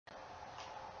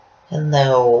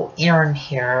Hello, Aaron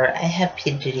here. I have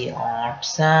PDD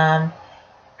Autism,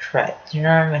 Tourette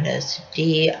syndrome, and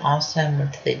OCD. Also, I'm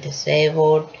mentally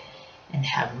disabled and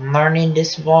have learning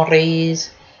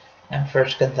disabilities. I'm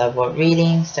first grade level at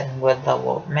reading, second grade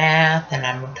level at math, and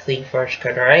I'm mentally first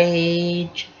grader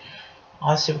age.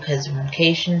 Also, because of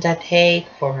medications I take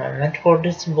for my mental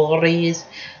disabilities,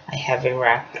 I have a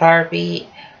rapid heartbeat,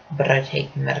 but I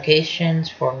take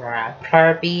medications for my rapid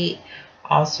heartbeat.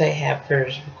 Also, I have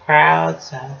fears of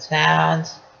crowds, loud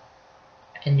sounds,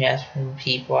 and yes, when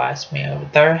people ask me over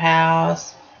their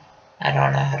house, I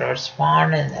don't know how to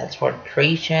respond, and that's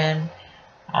frustration.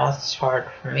 Also, it's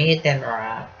hard for me to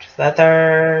interact with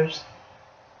others.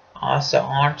 Also,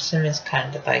 autism is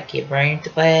kind of like a brain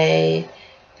delay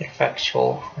that affects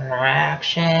social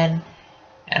interaction,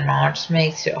 and autism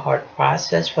makes it hard to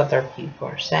process what other people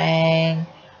are saying.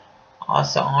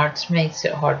 Also, autism makes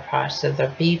it hard to process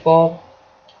other people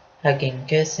hugging,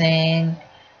 kissing,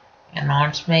 and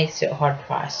autism makes it hard to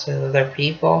process other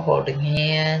people holding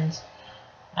hands.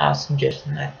 Also, just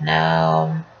let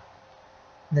know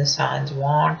the signs of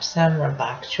autism are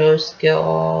lack of social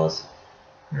skills,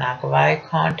 lack of eye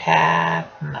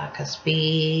contact, lack of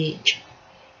speech,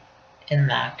 and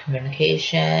lack of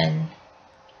communication.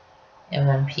 And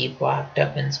when people act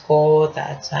up in school,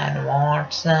 that's a sign of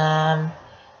autism.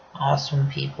 Also, when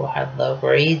people have low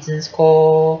grades in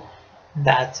school,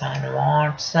 that's a sign of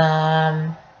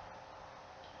autism.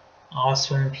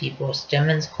 Also, when people stim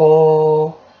in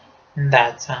school,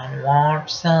 that's a sign of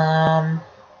autism.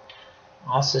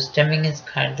 Also, stimming is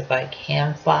kind of like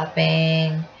hand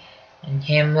flapping, and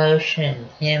hand motion,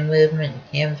 hand movement,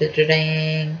 hand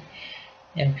fidgeting.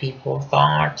 And people with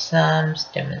autism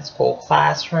stim in school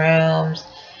classrooms,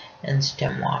 and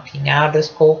stim walking out of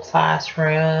school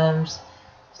classrooms.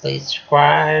 Please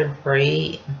subscribe,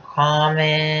 rate, and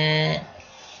comment.